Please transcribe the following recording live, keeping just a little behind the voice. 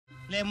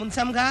లే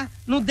మున్సంగా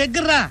నువ్వు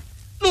దగ్గర్రా,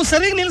 నువ్వు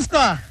సరిగ్గా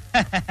నిలుసుకో.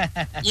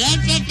 ಏನ್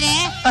ಶೆಟ್ರೆ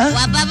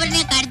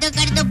ಒಬ್ಬೊಬ್ಬರನ್ನೇ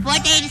ಕಡ್ದು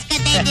ಫೋಟೋ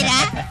ಇಡ್ಸ್ಕೊತಾ ಇದ್ದೀರಾ?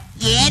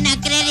 ಏನ್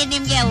ಅಕ್ರೇರಿ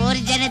ನಿಮ್ಗೆ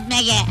ಊರ್ ಜನದ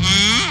ಮ್ಯಾಗೆ?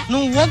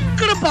 నువ్వు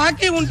ఒక్కడు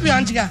బాకీ ఉంటుంది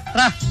అంచిగా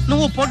రా,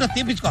 నువ్వు ఫోటో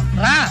తీపించుకో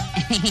రా.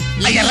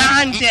 రా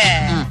అంటే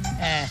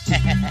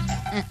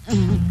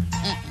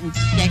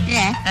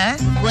ಶೆಟ್ರೆ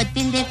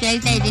ಗೊತ್ತಿಂದೆ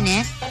ಕೇಳ್ತಾ ಇದ್ದೀನಿ,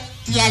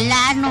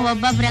 ಎಲ್ಲಾರ್ನು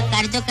ಒಬ್ಬೊಬ್ರ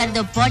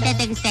ಕಡ್ದು ಫೋಟೋ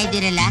ತೆಗಿಸ್ತಾ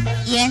ಇದ್ದೀರಲ್ಲ,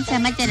 ಏನ್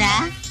ಸಮಾಚಾರ?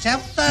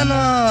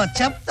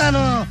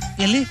 చెప్తాను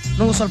ఎల్లి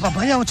నువ్వు ಸ್ವಲ್ಪ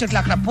భయ వచ్చేట్లు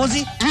అక్కడ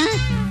పోసి.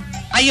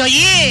 ಅಯ್ಯೋ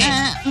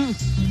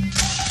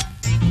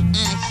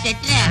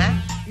ಶೆಟ್ರೆ,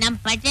 ನಮ್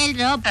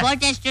ಪಟೇಲ್ರು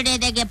ಫೋಟೋ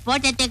ಸ್ಟುಡಿಯೋದಾಗೆ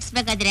ಫೋಟೋ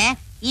ತೆಗಿಸ್ಬೇಕಾದ್ರೆ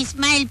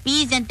ಇಸ್ಮಾಯಿಲ್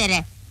ಪ್ಲೀಸ್ ಅಂತಾರೆ,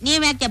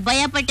 ನೀವ್ ಯಾಕೆ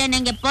ಭಯ ಪಟ್ಟು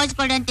ನಂಗೆ ಪೋಸ್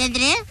ಕೊಡು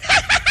ಅಂತಂದ್ರಿ?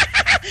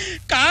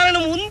 ಕಾರಣ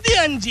ఉంది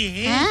ಅಂಜಿ.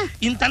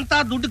 ಇಂతంతా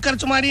ದುಡ್ಡು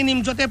ಖರ್ಚು ಮಾಡಿ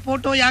ನಿಮ್ ಜೊತೆ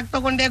ಫೋಟೋ ಯಾಕೆ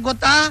ತಗೊಂಡೆ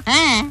ಗೊತ್ತಾ?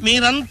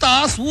 మీరంతా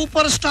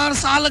సూపర్ స్టార్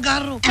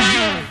సాలగారు.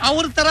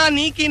 ಅವ್ರ ತರ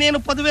నీకి నేను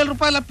 10,000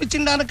 రూపాయలు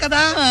అప్పించిండాను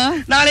కదా,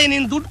 ನಾಳೆ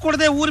ನೀನ್ ದುಡ್ಡು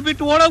ಕೊಡದೆ ಊರ್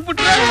ಬಿಟ್ಟು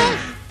ಓಡೋಗ್ಬಿಟ್ರೆ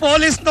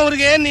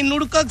ಪೊಲೀಸ್ನವ್ರಿಗೆ ನಿನ್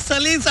ಹುಡುಕಕ್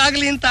ಸಲೀಸ್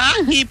ಆಗ್ಲಿ ಅಂತ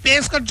ಈ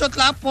ಪೇಸ್ ಕಟ್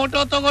ಜೊತ್ಲ ಫೋಟೋ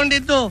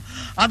ತಗೊಂಡಿದ್ದು.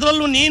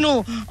 ಅದ್ರಲ್ಲೂ ನೀನು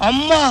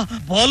ಅಮ್ಮ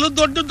ಬಲು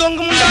ದೊಡ್ಡ ದೊಂಗ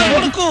ಮುಂಡ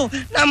ಹುಡುಕು,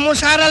 ನಮ್ಮ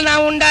ಹುಷಾರಲ್ಲಿ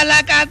ನಾವು ಉಂಡಲ್ಲ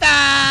ಕಾತ.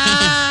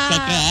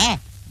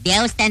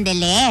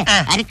 ದೇವಸ್ಥಾನದಲ್ಲಿ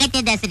ಅರಕತೆ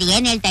ದಾಸರು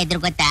ಏನ್ ಹೇಳ್ತಾ ಇದ್ರು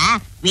ಗೊತ್ತಾ?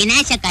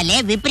 ವಿನಾಶಕಾಲೆ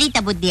ವಿಪರೀತ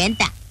ಬುದ್ಧಿ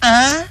ಅಂತ.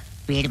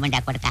 ಪೇಡ್ ಮಂಡ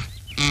ಕೊಡ್ಕ,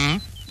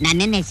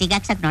 ನನ್ನೇ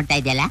ಸಿಗಾಕ್ಸಕ್ ನೋಡ್ತಾ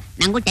ಇದೆಯಲ್ಲ,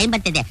 ನಂಗೂ ಟೈಮ್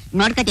ಬರ್ತಿದೆ,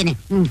 ನೋಡ್ಕೋತೀನಿ.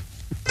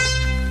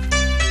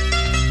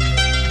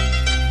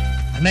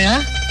 ಅಣ್ಣಯ್ಯ,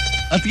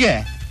 ಅತ್ಗೆ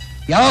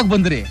ಯಾವಾಗ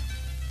ಬಂದ್ರಿ?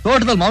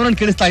 ತೋಟದಲ್ಲಿ ಮಾವನನ್ನು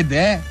ಕೇಳಿಸ್ತಾ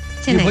ಇದ್ದೆ,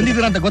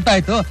 ಬಂದಿದ್ದೀರ ಅಂತ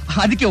ಗೊತ್ತಾಯ್ತು,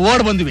 ಅದಕ್ಕೆ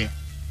ಓಡ್ ಬಂದ್ವಿ.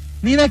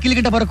 ನೀನಾ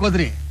ಕಿಲಿಗಂಟ ಬರಕ್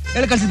ಹೋದ್ರಿ?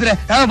 ಹೇಳಿ ಕಳ್ಸಿದ್ರೆ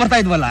ಯಾವಾಗ ಬರ್ತಾ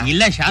ಇದ್ವಲ್ಲ.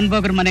 ಇಲ್ಲ, ಶಾನ್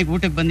ಬೋಗ್ರ ಮನೆಗೆ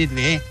ಊಟಕ್ಕೆ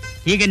ಬಂದಿದ್ವಿ,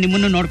 ಹೀಗೆ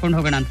ನಿಮ್ಮನ್ನು ನೋಡ್ಕೊಂಡು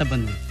ಹೋಗೋಣ ಅಂತ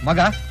ಬಂದ್ವಿ. ಮಗ,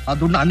 ಆ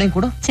ದುಡ್ಡು ಅಣ್ಣ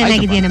ಕೊಡು.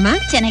 ಚೆನ್ನಾಗಿದ್ದೀನಮ್ಮ?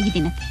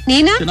 ಚೆನ್ನಾಗಿದ್ದೀನ.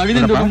 ನೀನು?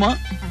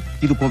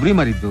 ಇದು ಕೊಬ್ಬರಿ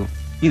ಮರಿದ್ದು,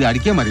 ಇದು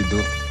ಅಡಿಕೆ ಮರಿದ್ದು,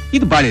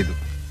 ಇದು ಬಾಳೆದು.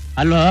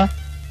 ಅಲ್ವೋ,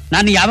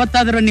 ನಾನು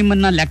ಯಾವತ್ತಾದ್ರೂ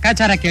ನಿಮ್ಮನ್ನ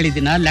ಲೆಕ್ಕಾಚಾರ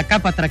ಕೇಳಿದ್ದೀನ,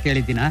 ಲೆಕ್ಕಪತ್ರ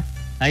ಕೇಳಿದ್ದೀನ?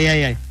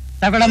 ಅಯ್ಯಯ್ಯ,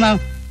 ತಗೊಳಮ್ಮ,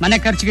 ಮನೆ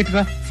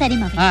ಖರ್ಚಿಗಿಟ್ಕೋ. ಸರಿ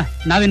ಮಗ.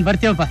 ನಾವಿನ್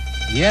ಬರ್ತೀವಪ್ಪ.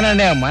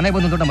 ಏನಣ್ಣ, ಮನೆ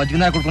ಬಂದು ದೊಡ್ಡ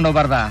ಮಜ್ಜಿನ ಕುಡ್ಕೊಂಡು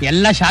ಹೋಗ್ಬಾರ್ದ?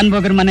 ಎಲ್ಲ ಶಾನ್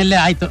ಬೋಗ್ರ ಮನೆಯಲ್ಲೇ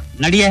ಆಯ್ತು,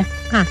 ನಡಿಯೇ.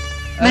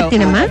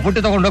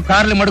 ಬುಟ್ಟಿ ತಗೊಂಡು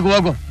ಕಾರ್ಲಿ ಮಡಗು,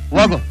 ಹೋಗು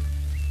ಹೋಗು.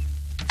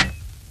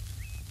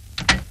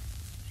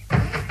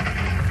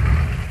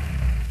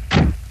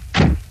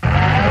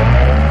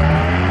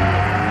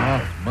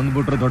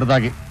 ಬಂದ್ಬಿಟ್ರು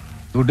ದೊಡ್ಡದಾಗಿ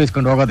ದುಡ್ಡು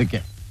ಇಸ್ಕೊಂಡು ಹೋಗೋದಕ್ಕೆ.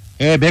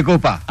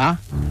 ಬೇಕೂಪ,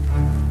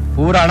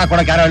 ಪೂರ ಹಣ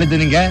ಕೊಡಕ್ ಯಾರು ಹೇಳಿದ್ದು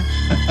ನಿಂಗೆ?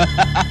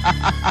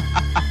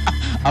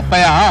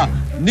 ಅಪ್ಪಯ್ಯ,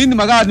 ನಿನ್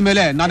ಮಗ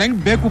ಆದ್ಮೇಲೆ ನಾನ್ ಹೆಂಗ್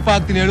ಬೇಕೂಪ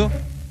ಆಗ್ತೀನಿ ಹೇಳು?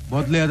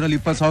 ಮೊದ್ಲೇ ಅದ್ರಲ್ಲಿ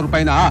 20,000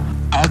 ರೂಪಾಯಿನ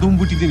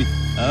ಅದುಂಬಿಟ್ಟಿದ್ದೀನಿ.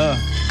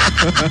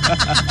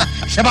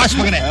 ಶಬಾಷ್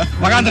ಮಗನೇ,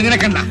 ಮಗ ಅಂತ ನಿನ್ನ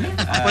ಕಂಡ.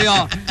 ಅಪ್ಪಯ್ಯ,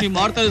 ನೀವ್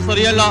ಮಾಡ್ತಾ ಇದ್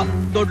ಸರಿಯಲ್ಲ.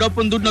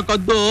 ದೊಡ್ಡಪ್ಪನ ದುಡ್ಡನ್ನ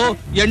ಕದ್ದು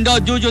ಎಂಡ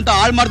ಜೂಜು ಅಂತ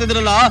ಹಾಳು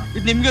ಮಾಡ್ತಿದ್ರಲ್ಲ,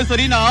 ಇದು ನಿಮ್ಗೆ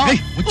ಸರಿನಾ?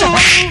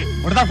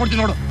 ಹೊಡೆದಾಗ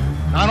ಕೊಡ್ತೀನಿ ನೋಡು.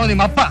 ನಾನು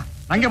ನಿಮ್ಮ ಅಪ್ಪ,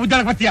 ನಂಗೆ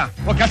ಬುದ್ಧಾಳಕ್ ಬರ್ತೀಯಾ?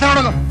 ಹೋಗ್ ಕೆಲಸ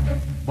ನೋಡೋದು.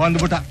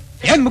 ಬಂದ್ಬಿಟ್ಟ,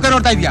 ಏನ್ ಮುಖ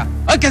ನೋಡ್ತಾ ಇದೀಯಾ?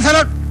 ಕೆಲಸ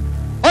ನೋಡ್,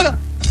 ಹೋಗು.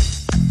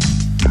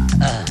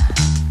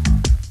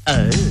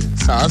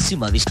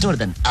 ಸಾಸಿಮ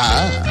ವಿಷ್ಣುವರ್ಧನ್.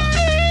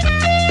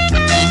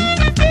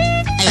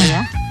 ಅಯ್ಯೋ,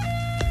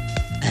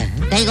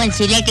 ಕೈಗೊಂದು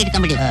ಸಿಲೇಟ್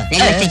ಇಟ್ಕೊಂಡ್ಬಿಡಿ,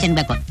 ರೈಲ್ವೆ ಸ್ಟೇಷನ್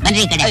ಬೇಕು.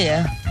 ಬನ್ರಿ ಈ ಕಡೆ.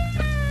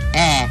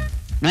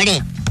 ನೋಡಿ,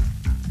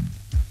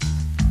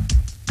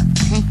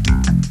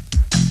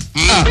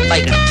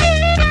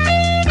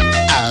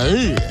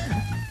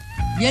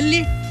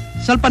 ಎಲ್ಲಿ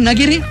ಸ್ವಲ್ಪ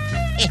ನಗಿರಿ.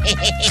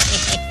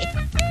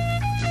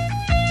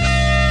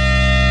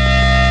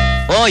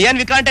 ಓ, ಏನ್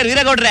ವಿಕ್ರಾಂಟೆ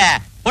ವೀರಗೌಡ್ರೆ,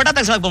 ಫೋಟೋ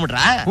ತೆಗ್ಸಕ್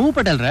ಬಂದ್ಬಿಟ್ರಾ? ಹೂ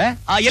ಪಟೇಲ್ರೆ,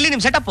 ಎಲ್ಲಿ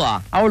ನಿಮ್ ಸೆಟಪ್?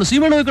 ಅವಳು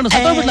ಸೀಮಣ್ಣ ಹೋಗ್ಕೊಂಡು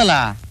ಸತ್ತೋಗ್ಬಿಟ್ಲಲ್ಲ.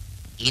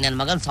 ಈ ನನ್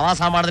ಮಗನ್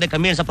ಸವಾಸ ಮಾಡಿದ್ರೆ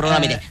ಕಮ್ಮಿ ಅನ್ಸೋ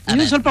ಪ್ರೋಗ್ರಾಮ್ ಇದೆ.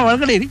 ನೀವು ಸ್ವಲ್ಪ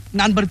ಒಳಗಡೆ ಇರಿ,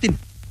 ನಾನ್ ಬರ್ತೀನಿ.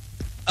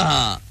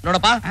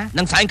 ನೋಡಪ್ಪ,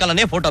 ನಂಗೆ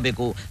ಸಾಯಂಕಾಲನೇ ಫೋಟೋ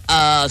ಬೇಕು.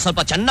 ಸ್ವಲ್ಪ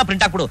ಚೆನ್ನಾಗಿ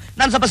ಪ್ರಿಂಟ್ ಹಾಕ್ಬಿಡು,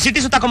 ನಾನು ಸ್ವಲ್ಪ ಸಿಟಿ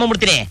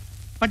ಸುತ್ತಾಕೊಂಡ್ಬಿಡ್ತೀನಿ.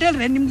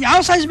 ಪಟೇಲ್ರೆ, ನಿಮ್ಗೆ ಯಾವ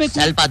ಸೈಜ್ ಬೇಕು?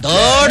 ಸ್ವಲ್ಪ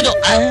ದೊಡ್ಡದು.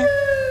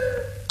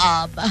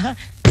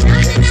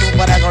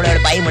 ಸೂಪರ್ ಆಗಿ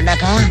ಅವಳು ಬಾಯಿ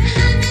ಮಣ್ಣಾಕ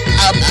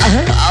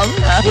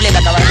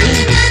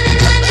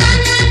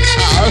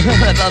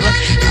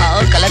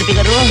ಕಲರ್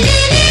ಫಿಗರು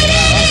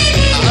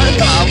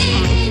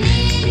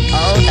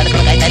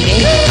ತಡ್ಕೊಳಕಾಯ್ತಲ್ಲಿ.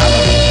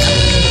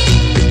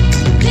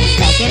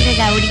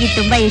 ಹುಡುಗಿ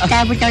ತುಂಬಾ ಇಷ್ಟ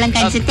ಆಗ್ಬಿಟ್ಟವಳಂಗ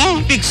ಅನ್ಸುತ್ತೆ.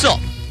 ಫಿಕ್ಸು,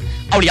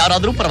 ಅವಳು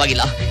ಯಾರಾದ್ರೂ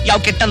ಪರವಾಗಿಲ್ಲ, ಯಾವ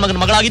ಕೆಟ್ಟ ಮಗನ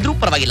ಮಗಳಾಗಿದ್ರು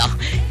ಪರವಾಗಿಲ್ಲ,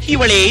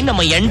 ಇವಳೇ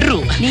ನಮ್ಮ ಎಂಡ್ರು.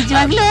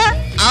 ನಿಜವಾಗ್ಲೂ?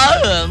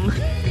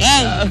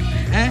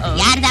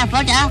 ಯಾರ್ದ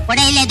ಫೋಟೋ ಕೊಡ?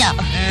 ಇಲ್ಲ ಇದು.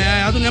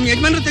 ಅದು ನಮ್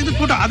ಯಜಮಾನ್ರು ತೆಗೆದ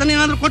ಫೋಟೋ, ಅದನ್ನ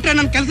ಏನಾದ್ರು ಕೊಟ್ರೆ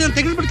ನಮ್ ಕೆಲಸ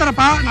ತೆಗೆದು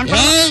ಬಿಡ್ತಾರಪ್ಪ.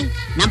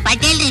 ನಮ್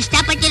ಪಟೇಲ್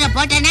ಇಷ್ಟಪಟ್ಟಿರೋ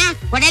ಫೋಟೋನ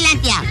ಕೊಡಲ್ಲ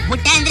ಅಂತೀಯ?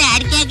 ಪುಟ್ಟ ಅಂದ್ರೆ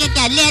ಅಡಿಕೆ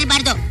ಆಗಕ್ಕೆ ಅಲ್ಲೇ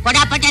ಇರಬಾರ್ದು. ಕೊಡ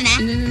ಫೋಟೋನ,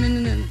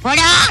 ಕೊಡ.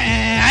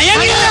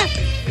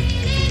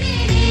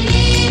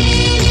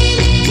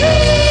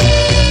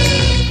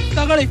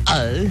 ತಗೊಳ್ಳಿ.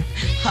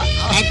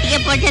 ಅತ್ತಿಗೆ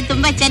ಫೋಟೋ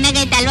ತುಂಬಾ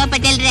ಚೆನ್ನಾಗೈತೆ ಅಲ್ವಾ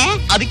ಪಟೇಲ್ರೆ?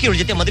 ಅದಕ್ಕೆ ಇವಳ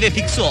ಜೊತೆ ಮದುವೆ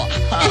ಫಿಕ್ಸು.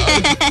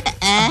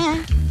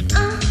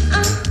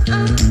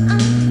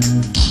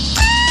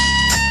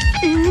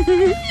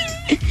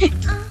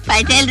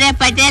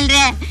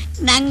 ಪಟೇಲ್ರೆ,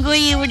 ನಂಗೂ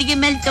ಈ ಹುಡುಗಿ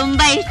ಮೇಲೆ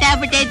ತುಂಬಾ ಇಷ್ಟ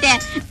ಆಗ್ಬಿಟ್ಟೈತೆ.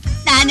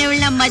 ನಾನು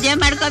ಇವಳನ್ನ ಮದುವೆ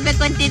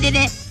ಮಾಡ್ಕೋಬೇಕು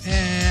ಅಂತಿದ್ದೀನಿ.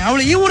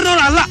 ಅವಳು ಈ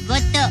ಊರಿನವಳು ಅಲ್ಲ.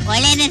 ಗೊತ್ತು,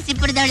 ಒಳ್ಳೆ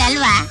ನರಸೀಪುರದವಳು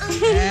ಅಲ್ವಾ?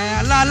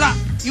 ಅಲ್ಲ,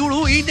 ಇವಳು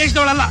ಈ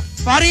ದೇಶದವಳಲ್ಲ,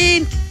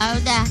 ಫಾರಿನ್.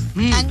 ಹೌದಾ?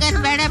 ಹಂಗಾರ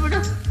ಬೇಡ ಬಿಡು.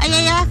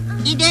 ಅಯ್ಯಯ್ಯ,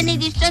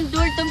 ಇದೇನಿದ್ ಇಷ್ಟೊಂದು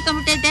ಧೂಳ್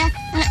ತುಂಬ್ಕೊಂಡ್ಬಿಟ್ಟೈತೆ.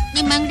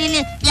 ನಿಮ್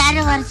ಅಂಗಡಿಲಿ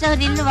ಯಾರು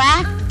ವರ್ಷವ್ರು ಇಲ್ವಾ?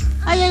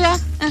 ಅಯ್ಯಯ್ಯ,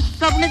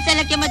 ಕಬ್ಬಣ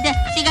ಸಲಕ್ಕೆ ಮಧ್ಯೆ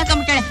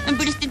ಸಿಗಾಕೊಂಡ್ಬಿಟ್ಟಾಳೆ.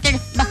 ಬಿಡಿಸ್ತಿಂತಾಳೆ.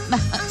 ಬಾ ಬಾ.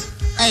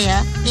 ಅಯ್ಯೋ,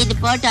 ಇದು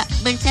ಫೋಟೋ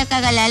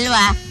ಬಿಡ್ಸಕ್ಕಾಗಲ್ಲ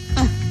ಅಲ್ವಾ?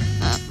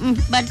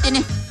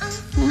 ಬರ್ತೀನಿ.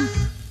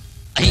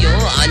 ಅಯ್ಯೋ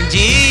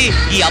ಅಂಜಿ,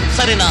 ಈ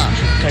ಅಪ್ಸರಿನ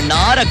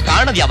ಕಣ್ಣಾರ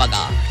ಕಾಣದ್ ಯಾವಾಗ?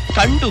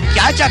 ಕಂಡು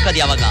ಕ್ಯಾಚ್ ಹಾಕದ್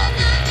ಯಾವಾಗ?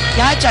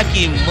 ಕ್ಯಾಚ್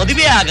ಹಾಕಿ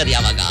ಮದುವೆ ಆಗದ್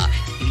ಯಾವಾಗ?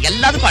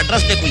 ಎಲ್ಲದಕ್ಕೂ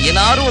ಅಡ್ರೆಸ್ ಬೇಕು.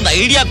 ಏನಾದ್ರು ಒಂದು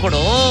ಐಡಿಯಾ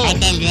ಕೊಡು.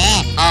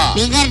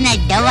 ಬಿಗರ್ನ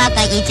ಡವ್ವಾಕ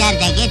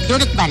ವಿಚಾರದಾಗೆ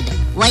ದುಡುಕ್ಬಾರ್ದು.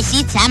 ವಸಿ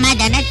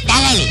ಸಮಾಧಾನ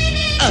ತಗೊಳ್ಳಿ.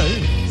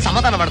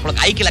 ಸಮಾಧಾನ ಮಾಡ್ಕೊಳಕ್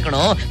ಆಯ್ಕಿಲ್ಲ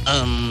ಕಣೋ.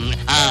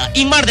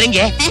 ಹಿಂಗ್ ಮಾಡಿದ್ರೆ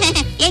ಹೆಂಗೆ?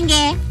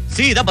 ಹೆಂಗೆ?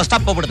 ಸೀದಾ ಬಸ್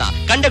ಸ್ಟಾಪ್ ಹೋಗ್ಬಿಡ್ದ.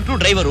 ಕಂಡಕ್ಟರ್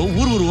ಡ್ರೈವರು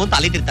ಊರು ಅಂತ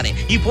ಅಲಿತಿರ್ತಾನೆ.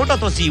 ಈ ಫೋಟೋ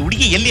ತೋರಿಸಿ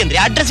ಹುಡುಗಿ ಎಲ್ಲಿ ಅಂದ್ರೆ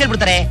ಅಡ್ರೆಸ್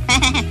ಹೇಳ್ಬಿಡ್ತಾರೆ.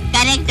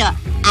 ಕರೆಕ್ಟ್.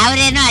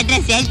 ಅವ್ರೇನೋ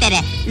ಅಡ್ರೆಸ್ ಹೇಳ್ತಾರೆ,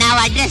 ನಾವು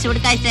ಅಡ್ರೆಸ್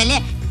ಹುಡ್ಕಷ್ಟರಲ್ಲಿ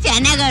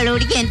ಚೆನ್ನಾಗಳು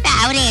ಹುಡುಗಿ ಅಂತ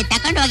ಅವರೇ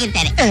ತಕೊಂಡು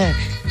ಹೋಗಿರ್ತಾರೆ.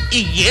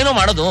 ಈಗ ಏನು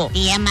ಮಾಡೋದು?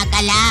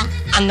 ಮಕ್ಕಳ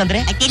ಹಂಗಂದ್ರೆ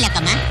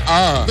ಅಟ್ಟಿಲ್ಲಕ್ಕಮ್ಮ,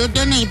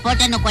 ದುಡ್ಡನ್ನು ಈ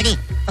ಫೋಟೋನು ಕೊಡಿ.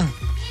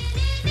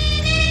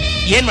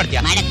 ಏನ್ ಮಾಡ್ತೀಯ?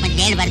 ಮಾಡಕ್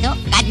ಮತ್ತೆ ಹೇಳ್ಬಾರ್ದು.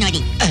 ಕಾದ್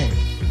ನೋಡಿ.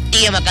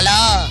 ಮಕ್ಕಳ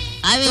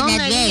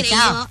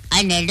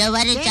 12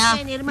 ವರ್ಷ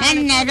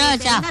ನನ್ನ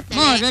ರೋಸ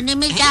 3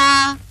 ನಿಮಿಷ.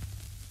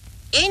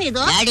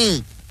 ಏನಿದು? ಗಾಡಿ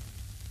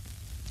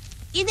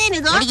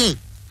ಇದೇನಿದು? ಹುಡುಗಿ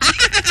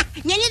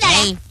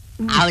ಎಲ್ಲಿದ್ದಾಳೆ?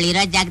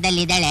 ಅವಳಿರೋ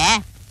ಜಾಗದಲ್ಲಿ ಇದ್ದಾಳೆ.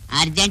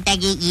 ಅರ್ಜೆಂಟ್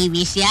ಆಗಿ ಈ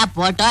ವಿಷಯ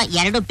ಫೋಟೋ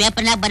 2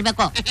 ಪೇಪರ್ನಾಗ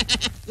ಬರ್ಬೇಕು.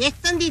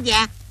 ಎಷ್ಟ್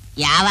ತಂದಿದ್ಯಾ?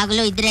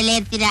 ಯಾವಾಗ್ಲೂ ಇದ್ರಲ್ಲೇ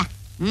ಇರ್ತೀರಾ.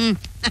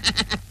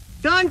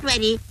 ಡೋಂಟ್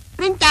ವೆರಿ,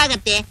 ಪ್ರಿಂಟ್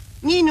ಆಗತ್ತೆ.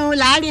 ನೀನು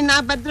ಲಾಡಿನ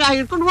ಭದ್ರ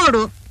ಹಿಡ್ಕೊಂಡು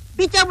ಓಡು.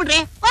 ಬಿಚ್ಚಾಬಿಡ್ರೆ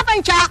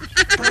ಪ್ರಪಂಚ.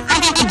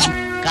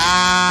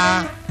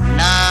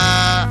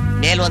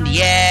 ಮೇಲೊಂದ್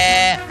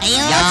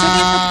ಅಯ್ಯೋ,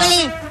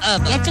 ಕುತ್ಕೊಳ್ಳಿ.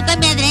 ಹೆಚ್ಚು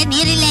ಕಮ್ಮಿ ಆದ್ರೆ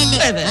ನೀರಿಲ್ಲ ಇಲ್ಲಿ.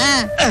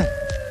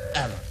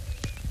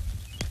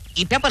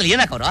 ಈ ಪೇಪರ್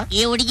ಏನಾಕವ್ರು? ಈ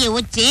ಹುಡುಗಿ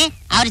ಹುಚ್ಚಿ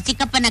ಅವ್ರ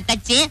ಚಿಕ್ಕಪ್ಪನ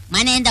ಕಚ್ಚಿ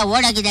ಮನೆಯಿಂದ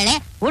ಓಡೋಗಿದ್ದಾಳೆ.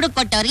 ಹುಡುಕ್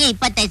ಕೊಟ್ಟವ್ರಿಗೆ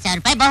 25,000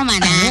 ರೂಪಾಯಿ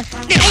ಬಹುಮಾನ.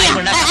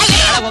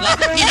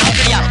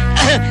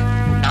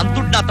 ನಮ್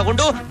ದುಡ್ಡನ್ನ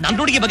ತಗೊಂಡು ನಮ್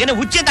ಹುಡುಗಿ ಬಗ್ಗೆ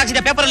ಹುಚ್ಚಿ ಅಂತ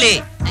ಹಾಕ್ಸಿದೆ ಪೇಪರ್ ಅಲ್ಲಿ.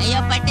 ಅಯ್ಯೋ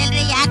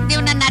ಪಟೇಲ್ರಿ, ಯಾಕೆ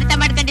ನೀವು ನನ್ನ ಅರ್ಥ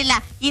ಮಾಡ್ಕೊಂಡಿಲ್ಲ?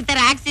 ಈ ತರ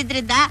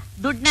ಹಾಕ್ಸಿದ್ರಿಂದ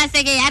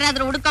ದುಡ್ನಾಸೆಗೆ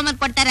ಯಾರಾದ್ರೂ ಹುಡ್ಕೊಂಬಂದ್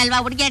ಕೊಡ್ತಾರಲ್ವಾ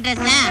ಹುಡುಗಿ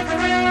ಅಡ್ರೆಸ್ ನ?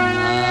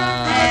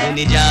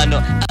 ನಿಜ.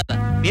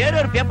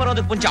 ಬೇರೆಯವ್ರ ಪೇಪರ್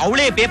ಓದಕ್ ಮುಂಚೆ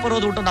ಅವಳೇ ಪೇಪರ್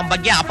ಓದ್ಬಿಟ್ಟು ನಮ್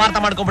ಬಗ್ಗೆ ಅಪಾರ್ಥ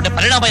ಮಾಡ್ಕೊಂಡ್ಬಿಟ್ಟೆ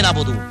ಪರಿಣಾಮ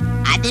ಏನಾಗಬಹುದು?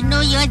 ಅದನ್ನು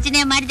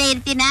ಯೋಚನೆ ಮಾಡದೆ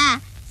ಇರ್ತೀನಾ?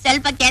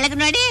 ಸ್ವಲ್ಪ ಕೆಳಗ್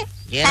ನೋಡಿ.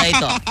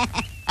 ಏನಾಯ್ತು?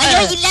 ಅಯ್ಯೋ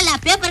ಇಲ್ಲಲ್ಲ,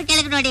 ಪೇಪರ್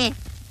ಕೆಳಗ್ ನೋಡಿ.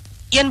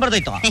 ಏನ್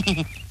ಬರ್ದೈತು?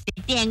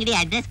 ಸಿಟಿ ಅಂಗಡಿ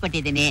ಅಡ್ರೆಸ್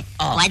ಕೊಟ್ಟಿದ್ದೀನಿ.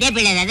 ಒಡೆ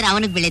ಬೀಳೋದಾದ್ರೆ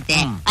ಅವನಿಗೆ ಬೀಳುತ್ತೆ,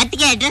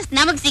 ಅದಕ್ಕೆ ಅಡ್ರೆಸ್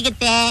ನಮಗ್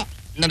ಸಿಗುತ್ತೆ.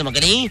 ನನ್ನ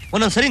ಮಗನಿ,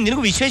 ಒಂದೊಂದ್ಸರಿ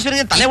ನಿನಗೂ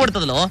ವಿಶ್ವೇಶ್ವರನಿಗೆ ತಲೆ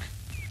ಹೊಡ್ತದಲ್ಲೋ.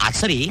 ಅದ್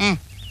ಸರಿ,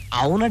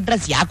 ಅವನ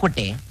ಅಡ್ರೆಸ್ ಯಾಕೆ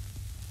ಕೊಟ್ಟೆ?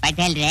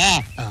 ಪಟೇಲ್ರೆ,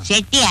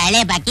 ಶೆಟ್ಟಿ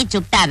ಹಳೆ ಬಾಕಿ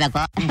ಚುಕ್ತಾ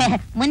ಆಗ್ಬೇಕು.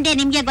 ಮುಂದೆ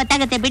ನಿಮ್ಗೆ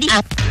ಗೊತ್ತಾಗುತ್ತೆ ಬಿಡಿ.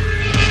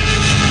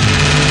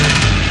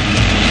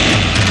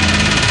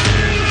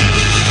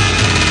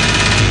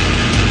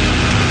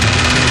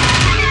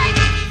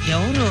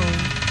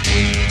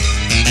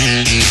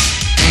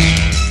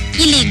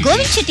 ಇಲ್ಲಿ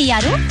ಗೋವಿಂದ್ ಶೆಟ್ಟಿ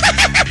ಯಾರು?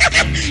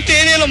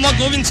 ತೇನೇನಮ್ಮ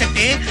ಗೋವಿಂದ್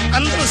ಶೆಟ್ಟಿ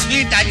ಅಂದ್ರೂ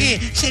ಸ್ವೀಟ್ ಆಗಿ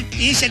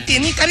ಶೆಟ್ಟಿ ಶೆಟ್ಟಿ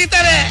ನೀ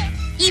ಕರೀತಾರೆ.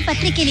 ಈ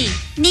ಪತ್ರಿಕೆಲಿ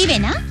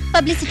ನೀವೇನಾ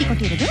ಪಬ್ಲಿಸಿಟಿ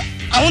ಕೊಟ್ಟಿರೋದು?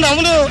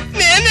 ಅವನು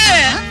ನೇನೆ.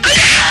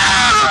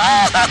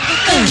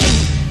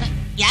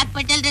 ಯಾಕೆ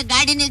ಪಟೇಲ್ರೆ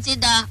ಗಾಡಿ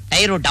ನಿಲ್ಸಿದ್ದ?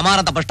 ಟೈರು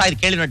ಡಮಾರ್ ಅಂತ ಫಸ್ಟ್ ಆಗಿ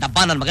ಕೇಳಿರೋ ಡಬ್ಬ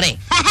ನನ್ ಮಗನೇ.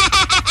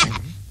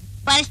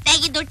 ಫಸ್ಟ್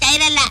ಆಗಿದ್ದು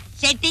ಟೈರ್ ಅಲ್ಲ,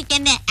 ಶೆಟ್ಟಿ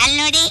ಕೆನ್ನೆ. ಅಲ್ಲಿ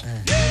ನೋಡಿ.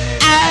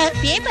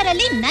 ಪೇಪರ್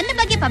ಅಲ್ಲಿ ನನ್ನ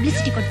ಬಗ್ಗೆ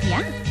ಪಬ್ಲಿಸಿಟಿ ಕೊಡ್ತೀಯಾ?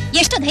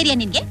 ಎಷ್ಟು ಧೈರ್ಯ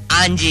ನಿನ್ಗೆ?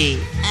 ಅಂಜಿ,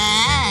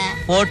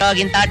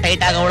 ಫೋಟೋಗಿಂತ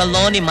ಟೈಟ್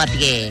ಆಗವಳಲ್ಲೋ ನಿಮ್ಮ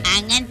ಮಾತಿಗೆ.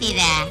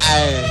 ಹಂಗಂತೀರಾ?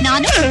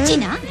 ನಾನು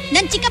ಹುಚ್ಚಿನ?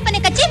 ನನ್ ಚಿಕ್ಕಪ್ಪನ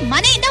ಕಚ್ಚಿ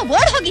ಮನೆಯಿಂದ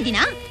ಓಡ್ ಹೋಗಿದ್ದೀನ?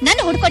 ನನ್ನ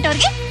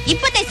ಹುಡ್ಕೊಟ್ಟವ್ರಿಗೆ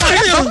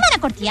 25,000 ಬಹುಮಾನ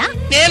ಕೊಡ್ತೀಯಾ?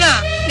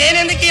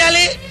 ನೇನೆಂದಕ್ಕೆ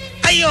ಅಲ್ಲಿ?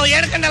 ಅಯ್ಯೋ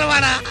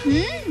ಎಡ್ಕಂಡಲ್ವಾಡ.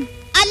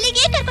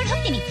 ಅಲ್ಲಿಗೆ ಕರ್ಕೊಂಡು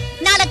ಹೋಗ್ತೀನಿ.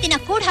 4 ದಿನ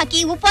ಕೂಡ್ ಹಾಕಿ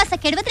ಉಪವಾಸ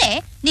ಕೆಡವಿದ್ರೆ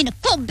ನಿನ್ನ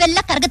ಕೊಬ್ಬೆಲ್ಲ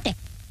ಕರಗುತ್ತೆ.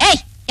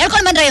 ಏಯ್,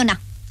 ಹೇಳ್ಕೊಂಡ್ ಬಂದ್ರ ಇವನ್ನ.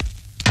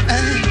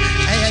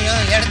 ಅಯ್ಯೋ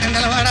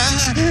ಎಡ್ಕಂಡಲ್ವಾಡ.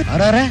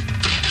 ಅರೆ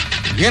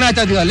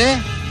ಏನಾಯ್ತಾ ಇದೀವಿ ಅಲ್ಲಿ?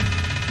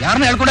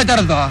 ಯಾರನ್ನ ಹೇಳ್ಕೊಂಡೈತಾ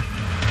ಇರೋದು?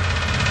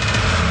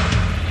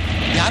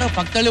 ಯಾರೋ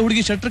ಪಕ್ಕದಲ್ಲಿ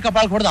ಹುಡುಗಿ ಶೆಟ್ರ್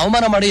ಕಪಾಳ ಹೊಡೆದು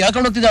ಅವಮಾನ ಮಾಡಿ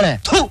ಹೇಳ್ಕೊಂಡು ಹೋಗ್ತಿದ್ದಾಳೆ.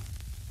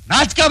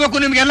 ನಾಚಿಕೆ ಆಗ್ಬೇಕು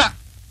ನಿಮ್ಗೆಲ್ಲ.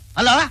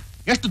 ಅಲ್ಲ,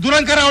 ಎಷ್ಟು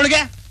ದುರಂಕಾರ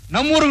ಅವಳಿಗೆ.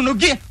 ನಮ್ಮೂರಿಗೆ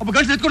ನುಗ್ಗಿ ಒಬ್ಬ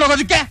ಗಂಟು ಎತ್ಕೊಂಡು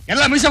ಹೋಗೋದಕ್ಕೆ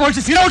ಎಲ್ಲ ಮೀಸೆ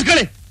ಹೊಡಿಸಿ ಸೀರೆ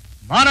ಉಟ್ಕೊಳ್ಳಿ.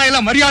 ಮಾನ ಇಲ್ಲ,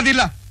 ಮರ್ಯಾದೆ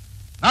ಇಲ್ಲ.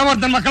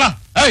 ನಾವರ್ಧನ್ ಮಕ್ಕಳ.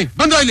 ಏಯ್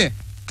ಬಂದು ಇಲ್ಲಿ.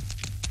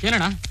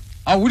 ಏನಣ್ಣ?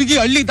 ಆ ಹುಡುಗಿ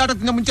ಹಳ್ಳಿ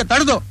ದಾಟಕ್ಕಿಂತ ಮುಂಚೆ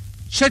ತಡೆದು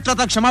ಶೆಟ್ರ್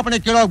ಹತ್ರ ಕ್ಷಮಾಪಣೆ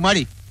ಕೇಳೋಗ್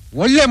ಮಾಡಿ.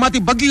 ಒಳ್ಳೆ ಮಾತಿ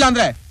ಬಗ್ಲಿಲ್ಲ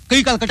ಅಂದ್ರೆ ಕೈ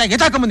ಕಾಲು ಕಟ್ಟಾಗಿ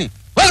ಎತ್ತಾಕೊಂಬನ್ನಿ.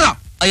 ಹೋಗ್ರ.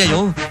 ಅಯ್ಯೋ,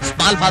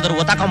 ಸ್ಮಾಲ್ ಫಾದರ್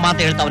ಒತ್ತಾಕೊಂಬ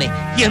ಅಂತ ಹೇಳ್ತಾವ್ನೆ.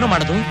 ಏನು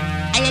ಮಾಡೋದು?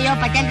 ಅಯ್ಯಯ್ಯೋ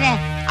ಪಟೇಲ್ರೆ,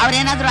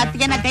 ಅವ್ರೇನಾದ್ರು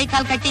ಅತ್ತಿಗೆನ ಕೈ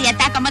ಕಾಲ್ ಕಟ್ಟಿ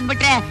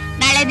ಎತ್ತಾಕೊಂಬಂದ್ಬಿಟ್ರೆ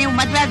ನಾಳೆ ನೀವು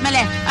ಮದ್ವೆ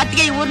ಆದ್ಮೇಲೆ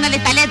ಅತ್ತಿಗೆ ಈ ಊರ್ನಲ್ಲಿ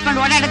ತಲೆ ಎತ್ಕೊಂಡು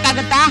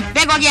ಓಡಾಡಕ್ಕಾಗತ್ತಾ?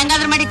 ಬೇಗ ಹೋಗಿ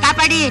ಹೆಂಗಾದ್ರೂ ಮಾಡಿ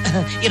ಕಾಪಾಡಿ.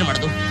 ಏನ್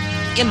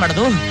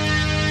ಮಾಡೋದು?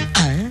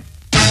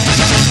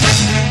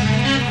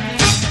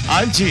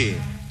 ಆಂಜಿ,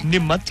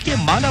 ನಿಮ್ ಮತ್ತಿಗೆ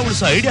ಮಾನ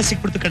ಉಳಿಸೋ ಐಡಿಯಾ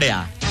ಸಿಕ್ಬಿಡ್ತು ಕಡೆಯ.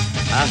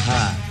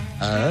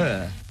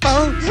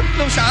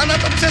 ನಾವು ಶಾನ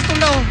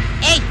ತಪ್ಪಿಸ್ಕೊಂಡವು.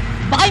 ಏಯ್,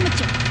 ಬಾಯ್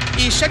ಮುಚ್ಚು.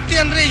 ಈ ಶಕ್ತಿ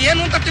ಅಂದ್ರೆ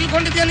ಏನು ಅಂತ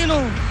ತಿಳ್ಕೊಂಡಿದ್ಯಾ ನೀನು?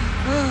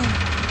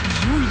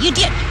 You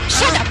idiot.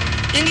 Shut up.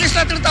 English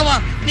ತಿಳ್ತಾವ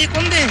ನೀ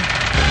ಕೊಂದಿ.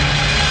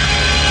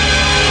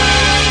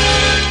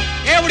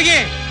 ಏ ಹುಡುಗಿ,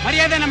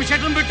 ಮರ್ಯಾದೆ ನಮ್ಮ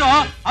ಶೆಟ್ರನ್ ಬಿಟ್ಟು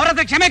ಅವ್ರ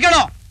ಹತ್ರ ಕ್ಷಮೆ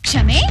ಕೇಳು.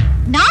 ಕ್ಷಮೆ?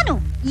 ನಾನು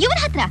ಇವನ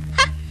ಹತ್ರ?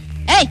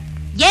 ಏಯ್,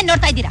 ಏನ್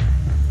ನೋಡ್ತಾ ಇದ್ದೀರಾ?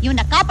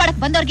 ಇವನ್ನ ಕಾಪಾಡಕ್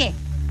ಬಂದವ್ರಿಗೆ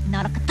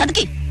 4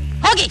 ತಡ್ಕಿ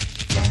ಹೋಗಿ.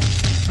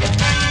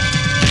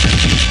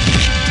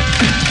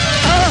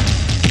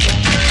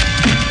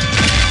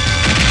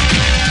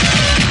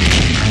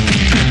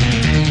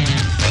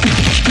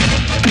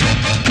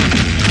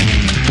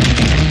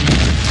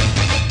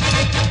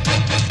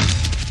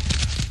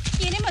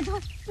 ಏನೇ ಮಧು,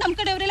 ನಮ್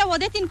ಕಡೆಯವರೆಲ್ಲ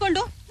ಒದೆ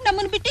ತಿನ್ಕೊಂಡು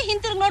ನಮ್ಮನ್ ಬಿಟ್ಟು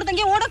ಹಿಂತಿರುಗಿ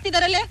ನೋಡ್ದಂಗೆ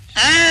ಓಡೋಗ್ತಿದಾರಲ್ಲೇ.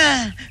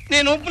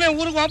 నేను ಒಬ್ಬನೇ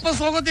ಊರಿಗೆ ವಾಪಸ್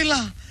ಹೋಗೋದಿಲ್ಲ,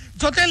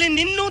 ಜೊತೆಲಿ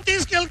ನಿನ್ನೂ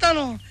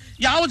తీసుకెళ్తాను.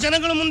 ಯಾವ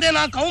ಜನಗಳ ಮುಂದೆ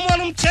నాకు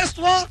అవమానం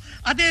చేస్తావో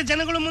అదే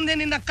ಜನಗಳ ಮುಂದೆ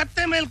ನಿನ್ನ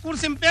ಕತ್ತೆ ಮೇಲೆ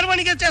ಕೂರಿಸಿ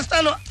ಮೆರವಣಿಗೆ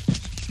చేస్తాను.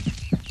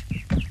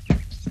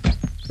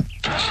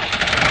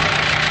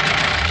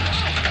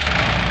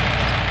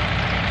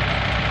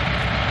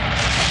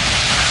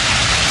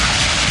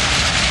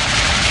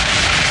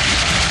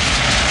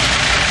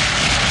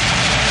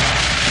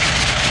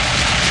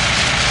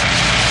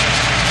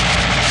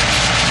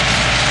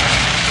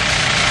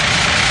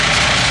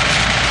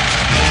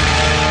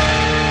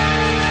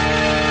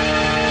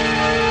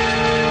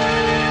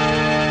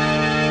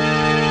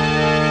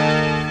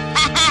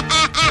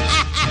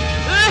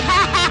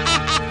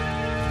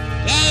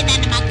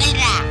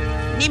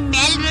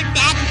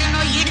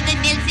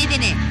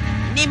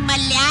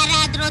 ನಿಮ್ಮಲ್ಲಿ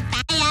ಯಾರಾದ್ರೂ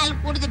ತಾಯಿ ಹಾಲು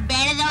ಕುಡಿದು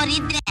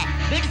ಬೆಳೆದವರಿದ್ರೆ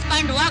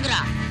ಬಿಡಿಸ್ಕೊಂಡು ಹೋಗ್ರ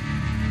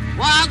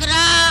ಹೋಗ್ರ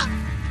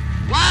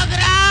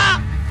ಹೋಗ್ರ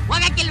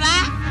ಹೋಗಕ್ಕಿಲ್ವಾ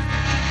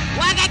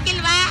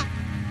ಹೋಗಕ್ಕಿಲ್ವಾ?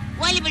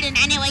 ಹೋಲಿ ಬಿಡು,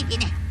 ನಾನೇ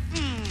ಹೋಯ್ತೀನಿ.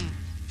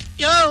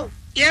 ಯೋ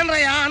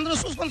ಏನ್ರಯ್ಯ ಅಂದ್ರು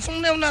ಸುಸ್ಕೊಂಡು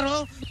ಸುಮ್ಮನೆ ಉన్నారు.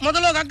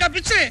 ಮೊದಲು ಹಗ್ಗ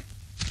ಬಿಚ್ಚ್ರಿ.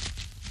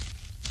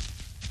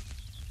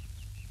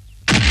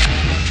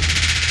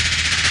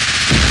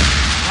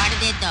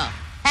 ಹೊಡೆದಿದ್ದು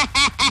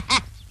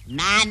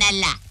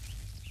ನಾನಲ್ಲ.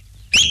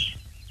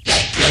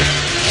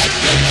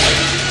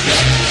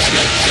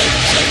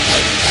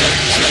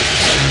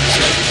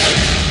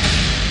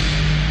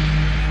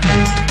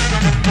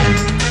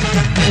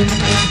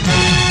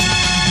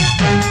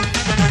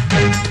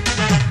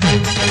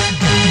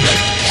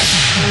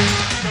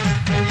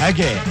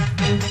 ಹೇಗೆ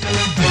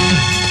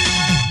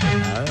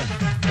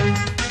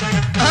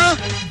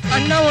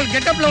ಅಣ್ಣ ಅವಳು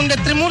ಗೆಟಪ್ಲ ಉಂಡೆ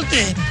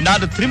ತ್ರಿಮೂರ್ತಿ.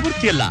 ನಾನು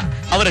ತ್ರಿಮೂರ್ತಿ ಅಲ್ಲ,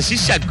 ಅವರ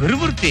ಶಿಷ್ಯ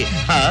ಗುರುಮೂರ್ತಿ.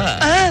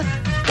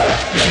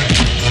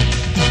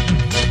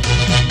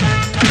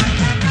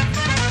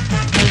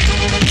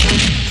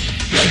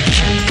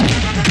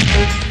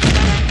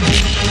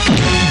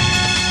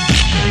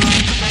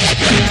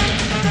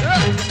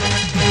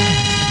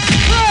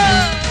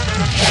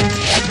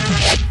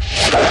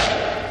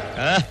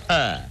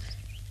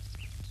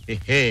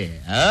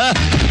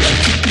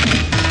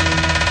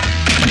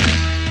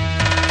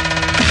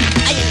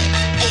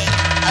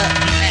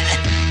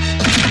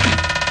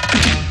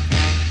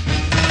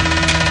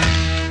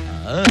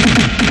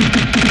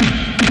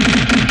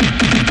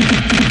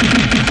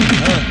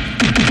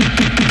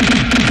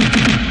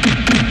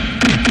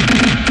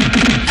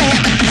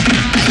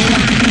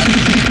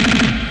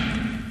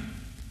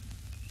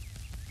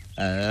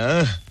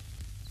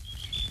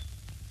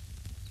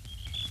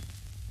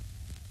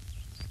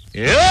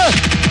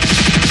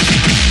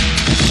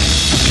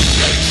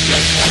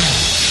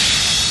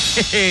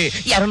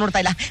 ಯಾರು ನೋಡ್ತಾ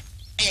ಇಲ್ಲ.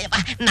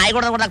 ನಾಯಿ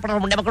ಹೊಡೆದ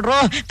ಮುಂಡೆ ಮಕ್ಕಳು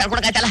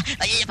ತಡ್ಕೊಳಕಾಯ್ತಲ್ಲ.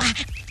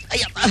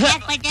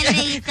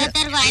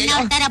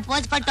 ತರ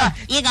ಪೋಸ್ ಕೊಟ್ಟು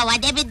ಈಗ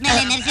ಒದೆ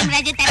ಬಿದ್ಮೇಲೆ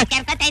ನರಸಿಂಹರಾಜು ತರ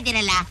ಕೆರ್ಕೊತಾ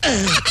ಇದ್ದೀರಲ್ಲ.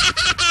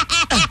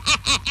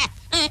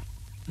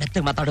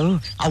 ಮೆತ್ತಗ್ ಮಾತಾಡು,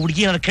 ಆ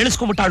ಹುಡುಗಿ ನಾನು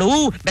ಕೇಳಿಸ್ಕೊಂಡ್ಬಿಟ್ಟಾಳು.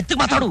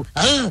 ಮೆತ್ತಗ್ ಮಾತಾಡು.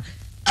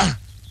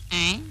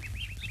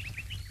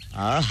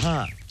 ಆಹಾ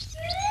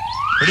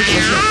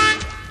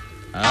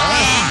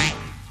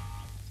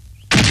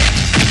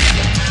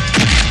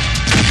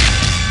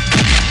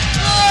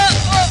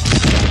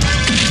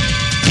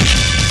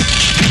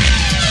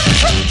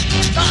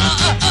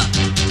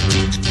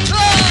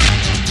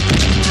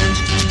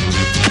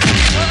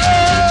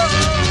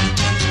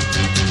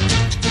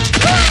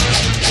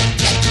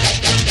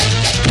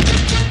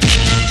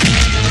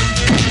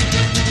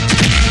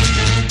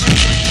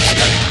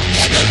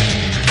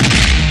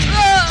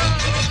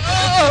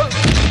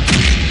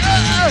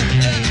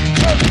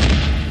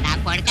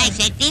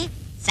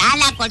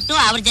ಸಾಲ ಕೊಟ್ಟು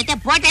ಅವ್ರ ಜೊತೆ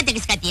ಫೋಟೋ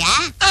ತೆಗಿಸ್ಕತಿಯ?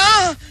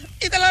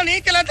 ಇದೆಲ್ಲ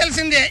ನೀಕೆಲ್ಲ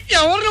తెలిసిందే.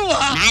 ఎవరు నువ్వు?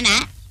 నానా?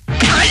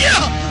 అయ్యో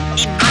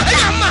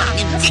అమ్మ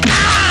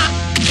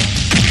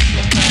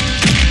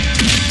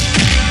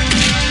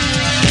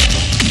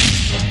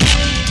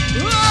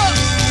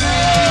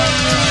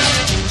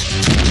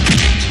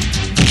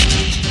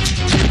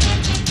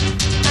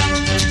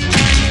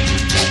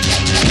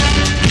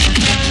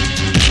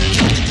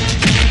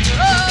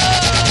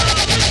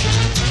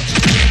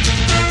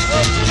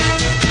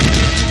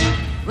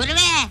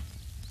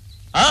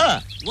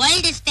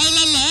ವರ್ಲ್ಡ್ ಸ್ಟೈಲ್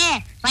ಅಲ್ಲಿ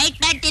ಫೈಟ್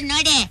ಮಾಡ್ತೀನಿ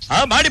ನೋಡಿ.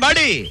 ಮಾಡಿ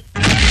ಮಾಡಿ.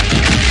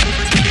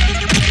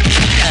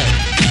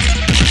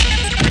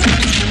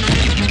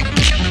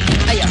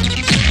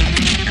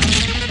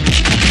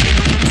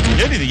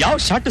 ಏನಿದು, ಯಾವ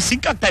ಶಾರ್ಟ್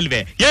ಸಿಂಕ್ ಆಗ್ತಾ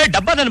ಇಲ್ವೇ?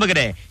 ಡಬ್ಬ ನನ್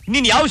ಮಗನೇ,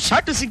 ನೀನ್ ಯಾವ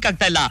ಶಾರ್ಟ್ ಸಿಂಕ್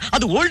ಆಗ್ತಾ ಇಲ್ಲ.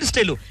 ಅದು ಓಲ್ಡ್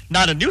ಸ್ಟೈಲು,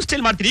 ನಾನು ನ್ಯೂ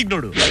ಸ್ಟೈಲ್ ಮಾಡ್ತೀನಿ. ಈಗ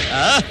ನೋಡು.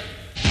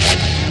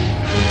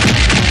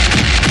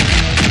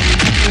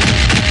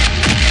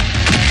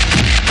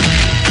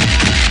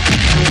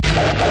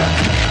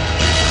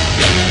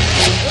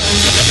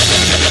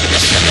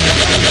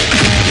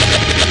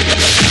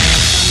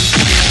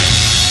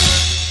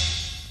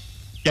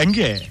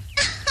 ಹೆಂಗೆ?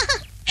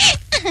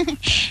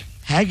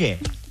 ಹೇಗೆ?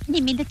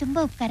 ನಿಮ್ಮಿಂದ ತುಂಬಾ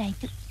ಉಪಕಾರ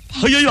ಆಯ್ತು.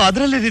 ಅಯ್ಯೋ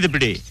ಅದ್ರಲ್ಲೇನಿದೆ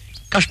ಬಿಡಿ.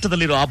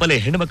 ಕಷ್ಟದಲ್ಲಿರೋ ಅಬಲೆ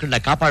ಹೆಣ್ಮಕ್ಳನ್ನ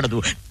ಕಾಪಾಡೋದು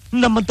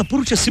ನಮ್ಮಂತ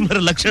ಪುರುಷ ಸಿಂಹರ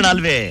ಲಕ್ಷಣ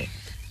ಅಲ್ವೇ?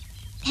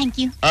 Thank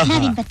you. ಆಹಾ.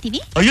 ನಾವೇನ್ ಬರ್ತೀವಿ.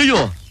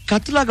 ಅಯ್ಯೋ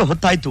ಕತ್ಲಾಗ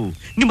ಹೊತ್ತಾಯ್ತು,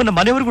 ನಿಮ್ಮನ್ನ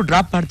ಮನೆವರೆಗೂ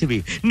ಡ್ರಾಪ್ ಮಾಡ್ತೀವಿ.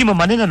 ನಿಮ್ಮ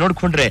ಮನೆನ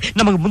ನೋಡ್ಕೊಂಡ್ರೆ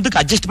ನಮಗೆ ಮುಂದಕ್ಕೆ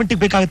ಅಡ್ಜಸ್ಟ್ಮೆಂಟ್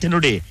ಬೇಕಾಗತ್ತೆ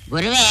ನೋಡಿ.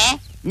 ಗುರುವೇ,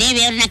 ನೀವ್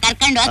ಇವ್ರನ್ನ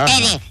ಕರ್ಕೊಂಡು ಹೋಗ್ತಾ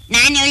ಇರಿ,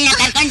 ನಾನು ಇವ್ರನ್ನ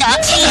ಕರ್ಕೊಂಡು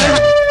ಹೋಗ್ತೀನಿ.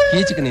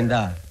 ಕೀಚಕನಿಂದ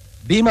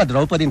ಭೀಮಾ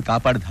ದ್ರೌಪದಿನ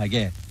ಕಾಪಾಡಿದ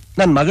ಹಾಗೆ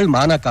ನನ್ ಮಗಳ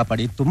ಮಾನ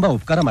ಕಾಪಾಡಿ ತುಂಬಾ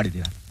ಉಪಕಾರ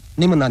ಮಾಡಿದೀರ.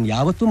 ನಿಮ್ಮ ನಾನು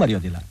ಯಾವತ್ತೂ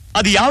ಮರೆಯೋದಿಲ್ಲ.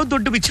 ಅದು ಯಾವ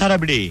ದೊಡ್ಡ ವಿಚಾರ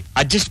ಬಿಡಿ,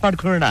 ಅಡ್ಜಸ್ಟ್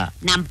ಮಾಡ್ಕೊಳ್ಳೋಣ.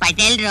 ನಮ್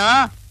ಪಟೇಲ್ರು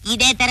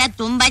ಇದೇ ತರ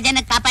ತುಂಬಾ ಜನ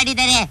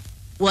ಕಾಪಾಡಿದ್ದಾರೆ.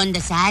 ಒಂದು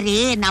ಸಾರಿ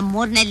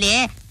ನಮ್ಮೂರ್ನಲ್ಲಿ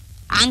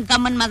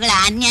ಅಂಕಮ್ಮನ್ ಮಗಳ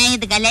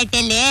ಅನ್ಯಾಯದ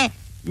ಗಲಾಟೆಯಲ್ಲಿ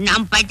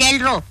ನಮ್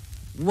ಪಟೇಲ್ರು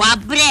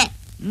ಒಬ್ರೆ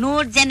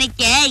 100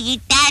 ಜನಕ್ಕೆ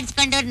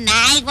ಇಟ್ಟಾಡ್ಸ್ಕೊಂಡು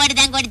ನಾಯಿಗೆ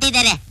ಹೊಡೆದಂಗ್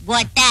ಹೊಡೆದಿದ್ದಾರೆ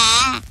ಗೊತ್ತಾ?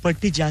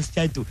 ಪಟ್ಟಿ ಜಾಸ್ತಿ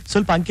ಆಯ್ತು,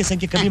 ಸ್ವಲ್ಪ ಅಂಕೆ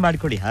ಸಂಖ್ಯೆ ಕಮ್ಮಿ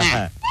ಮಾಡ್ಕೊಳ್ಳಿ.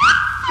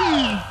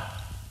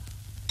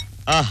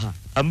 ಆಹಾ,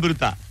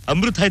 ಅಮೃತ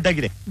ಅಮೃತ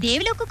ಇದ್ದಾಗಿದೆ.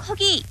 ದೇವಲೋಕಕ್ಕೆ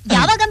ಹೋಗಿ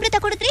ಯಾವಾಗ ಅಮೃತ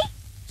ಕೊಡಿದ್ರಿ?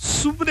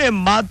 ಸುಮ್ಮನೆ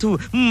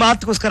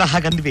ಮಾತುಗೋಸ್ಕರ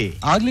ಹಾಗಂದ್ವಿ.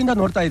 ಆಗ್ಲಿಂದ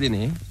ನೋಡ್ತಾ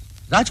ಇದ್ದೀನಿ,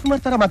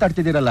 ರಾಜ್ಕುಮಾರ್ ತರ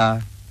ಮಾತಾಡ್ತಿದ್ದೀರಲ್ಲ.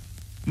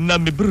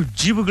 ನಮ್ಮಿಬ್ರು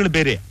ಜೀವಗಳು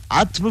ಬೇರೆ,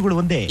 ಆತ್ಮಗಳು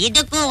ಒಂದೇ.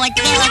 ಇದಕ್ಕೂ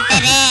ಒಟ್ಟಿಗೆ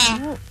ಹೋಗ್ತಾರೆ.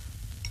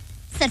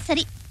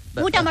 ಸರಿ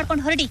ಊಟ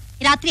ಮಾಡ್ಕೊಂಡು ಹೊರಡಿ,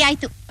 ರಾತ್ರಿ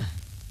ಆಯ್ತು.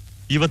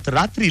 ಇವತ್ತು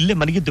ರಾತ್ರಿ ಇಲ್ಲೇ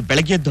ಮನೆಗಿದ್ದು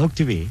ಬೆಳಗ್ಗೆ ಎದ್ದು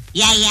ಹೋಗ್ತೀವಿ.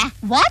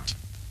 ವಾಟ್?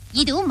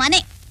 ಇದು ಮನೆ,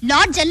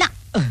 ಲಾಡ್ಜ್ ಅಲ್ಲ.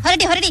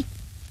 ಹೊರಡಿ.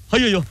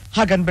 ಅಯ್ಯೋ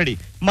ಹಾಗನ್ಬೇಡಿ.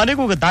 ಮನೆಗೆ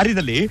ಹೋಗೋ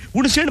ದಾರಿನಲ್ಲಿ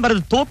ಹುಣಸೆಹಣ್ಣು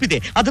ಮರದ ತೋಪಿದೆ,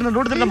 ಅದನ್ನ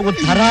ನೋಡಿದ್ರೆ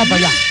ನಮಗೊಂದು ತರ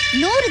ಭಯ.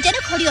 100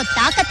 ಜನಕ್ಕೆ ಹೊಡೆಯೋ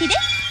ತಾಕತ್ತಿದೆ,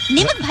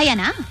 ನಿಮಗ್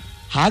ಭಯನಾ?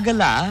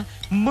 ಹಾಗಲ್ಲ,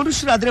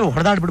 ಮನುಷ್ಯರಾದ್ರೆ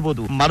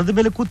ಹೊಡೆದಾಡ್ಬಿಡ್ಬೋದು. ಮರದ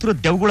ಮೇಲೆ ಕೂತಿರೋ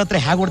ದೆವ್ಗಳ ಹತ್ರ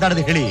ಹೇಗೆ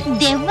ಹೊಡೆದಾಡದೆ ಹೇಳಿ?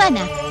 ದೆವ್ವನ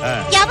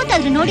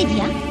ಯಾವತ್ತಾದ್ರೂ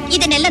ನೋಡಿದ್ಯಾ?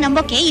 ಇದನ್ನೆಲ್ಲ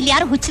ನಂಬೋಕೆ ಇಲ್ಲಿ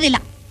ಯಾರು ಹುಚ್ಚರಿಲ್ಲ.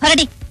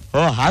 ಹೊರಡಿ.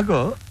 ಓ ಹಾಗೋ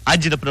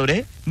ಅಜ್ಜಿದಪ್ಪನವ್ರೆ,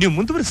 ನೀವು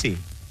ಮುಂದುವರಿಸಿ.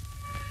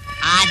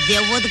 ಆ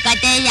ದೆವ್ವದ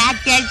ಕತೆ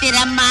ಯಾಕೆ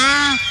ಕೇಳ್ತೀರಮ್ಮ?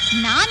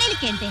 ನಾನೆಲ್ಲಿ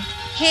ಕೇಳ್ದೆ,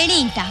 ಹೇಳಿ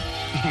ಅಂತ.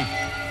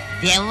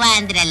 ದೆವ್ವ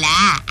ಅಂದ್ರಲ್ಲ,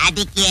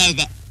 ಅದಕ್ಕೆ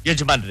ಹೇಳ್ದೆ.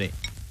 ಯಜಮಾನ್ರೆ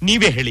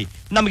ನೀವೇ ಹೇಳಿ,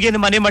 ನಮಗೇನು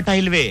ಮನೆ ಮಠ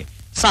ಇಲ್ವೇ?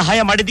 ಸಹಾಯ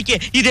ಮಾಡಿದಕ್ಕೆ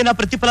ಇದೇನಾ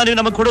ಪ್ರತಿಫಲ ನೀವು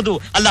ನಮಗೆ ಕೊಡೋದು?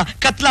 ಅಲ್ಲ,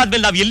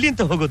 ಕತ್ಲಾದ್ಮೇಲೆ ನಾವ್ ಎಲ್ಲಿ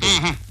ಅಂತ ಹೋಗೋದು?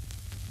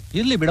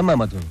 ಇರ್ಲಿ ಬಿಡಮ್ಮ,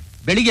 ಮಧು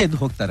ಬೆಳಿಗ್ಗೆ ಎದ್ದು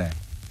ಹೋಗ್ತಾರೆ.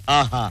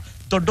 ಆಹಾ,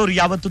 ದೊಡ್ಡೋರು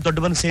ಯಾವತ್ತು ದೊಡ್ಡ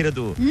ಮನಸ್ಸೇ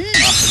ಇರೋದು.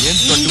 ಏನ್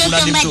ದೊಡ್ಡ ಇದು ಗುಣ ತುಂಬಾ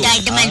ನಿಮ್ದು.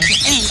 ದೊಡ್ಡ ಮನ್ಸು.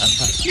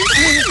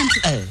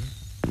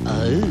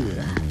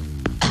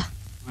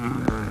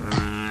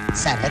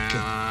 ಸರಕ್ಕೆ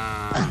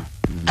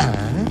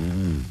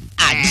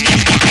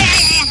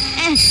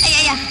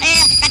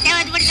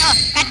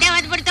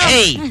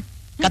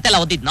ಕತೆಲ್ಲ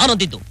ಓದಿದ್ ನಾನು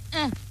ಓದಿದ್ದು.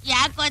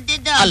 ಯಾಕೆ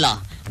ಓದಿದ್ದು? ಅಲ್ಲ,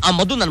 ಆ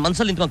ಮಧು ನನ್ನ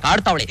ಮನ್ಸಲ್ಲಿ ನಿಂತ್ಕೊಂಡು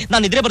ಕಾಡ್ತಾವಳೆ.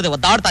 ನಾನು ಇದ್ರೆ ಬರ್ದೆ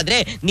ಒದ್ದಾಡ್ತಾ ಇದ್ರೆ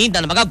ನೀನ್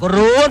ನನ್ನ ಮಗ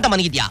ಗೊರ್ರೋ ಅಂತ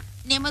ಮನಗಿದ್ಯಾ.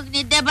 ನಿಮಗ್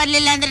ನಿದ್ದೆ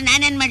ಬರ್ಲಿಲ್ಲ ಅಂದ್ರೆ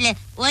ನಾನೇನ್ ಮಾಡ್ಲಿ?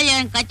 ಓಲಿ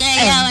ಒಂದ್ ಕತೆ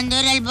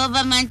ಒಂದೂರಲ್ಲಿ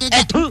ಬೋಬಮ್ಮ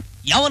ಅಂತಿದ್ದ.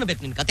 ಯಾವನು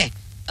ಬೇಕು ನಿನ್ ಕತೆ?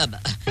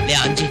 ಲೇ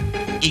ಅಂಜಿ,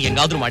 ಈಗ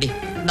ಹೆಂಗಾದ್ರೂ ಮಾಡಿ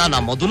ನಾನು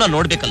ಆ ಮಧುನ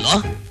ನೋಡ್ಬೇಕಲ್ಲೋ.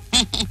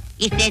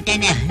 ಇಷ್ಟೇ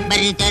ತಾನೆ,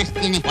 ಬರ್ರಿ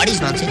ತೋರಿಸ್ತೀನಿ. What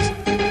is nonsense?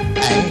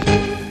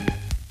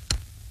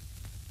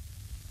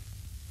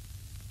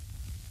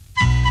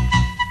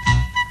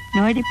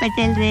 ನೋಡಿ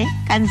ಪಟೇಲ್ರೆ,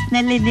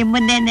 ಕನ್ಸಿನಲ್ಲಿ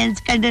ನಿಮ್ಮನ್ನೇ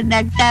ನೆನ್ಸ್ಕೊಂಡು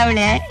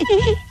ನಗ್ತಾವಳೆ.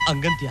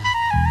 ಹಂಗಂತ್ಯ?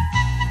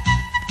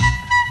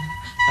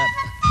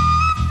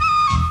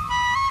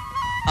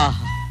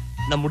 ಆಹಾ,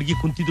 ನಮ್ಮ ಹುಡುಗಿ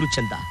ಕುಂತಿದ್ರು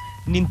ಚಂದ,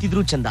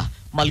 ನಿಂತಿದ್ರು ಚಂದ,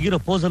 ಮಲ್ಗಿರೋ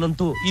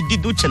ಪೋಸಲ್ಲಂತೂ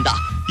ಇದ್ದಿದ್ದು ಚಂದ.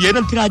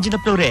 ಏನಂತೀರಾ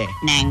ಅಜ್ಜಿನಪ್ಪನವ್ರೆ?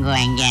 ನಂಗೂ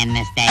ಹಂಗೆ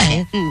ಅನ್ನಿಸ್ತಾ ಇದೆ.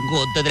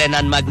 ಗೊತ್ತಿದ್ರೆ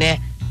ನನ್ ಮಗ್ನೆ.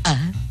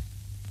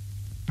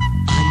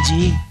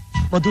 ಅಂಜಿ,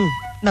 ಮಧು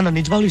ನನ್ನ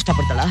ನಿಜವಾಗ್ಲೂ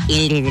ಇಷ್ಟಪಡ್ತಾಳ?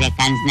 ಇಲ್ದಿದ್ರೆ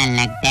ಕನ್ಸಿನಲ್ಲಿ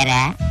ನಗ್ತಾರ?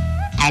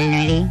 ಅಲ್ಲಿ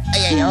ನೋಡಿ.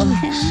 ಅಯ್ಯೋ,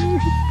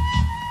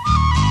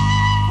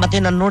 ಮತ್ತೆ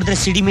ನಾನು ನೋಡಿದ್ರೆ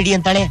ಸಿಡಿ ಮಿಡಿ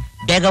ಅಂತಾಳೆ,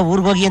 ಬೇಗ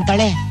ಊರ್ಗೋಗಿ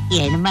ಅಂತಾಳೆ.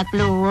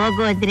 ಹೆಣ್ಮಕ್ಳು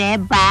ಹೋಗೋದ್ರೆ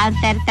ಬಾ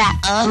ಅಂತರ್ಥ.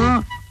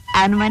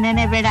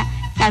 ಅನುಮಾನನೇ ಬೇಡ,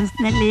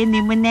 ಕನ್ಸಿನಲ್ಲಿ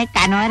ನಿಮ್ಮನ್ನೇ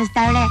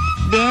ಕನ್ವರಿಸ್ತಾವಳೆ.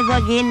 ಬೇಗ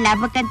ಹೋಗಿ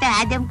ಲಬಕಂತ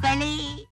ಆದಮ್ಕೊಳ್ಳಿ.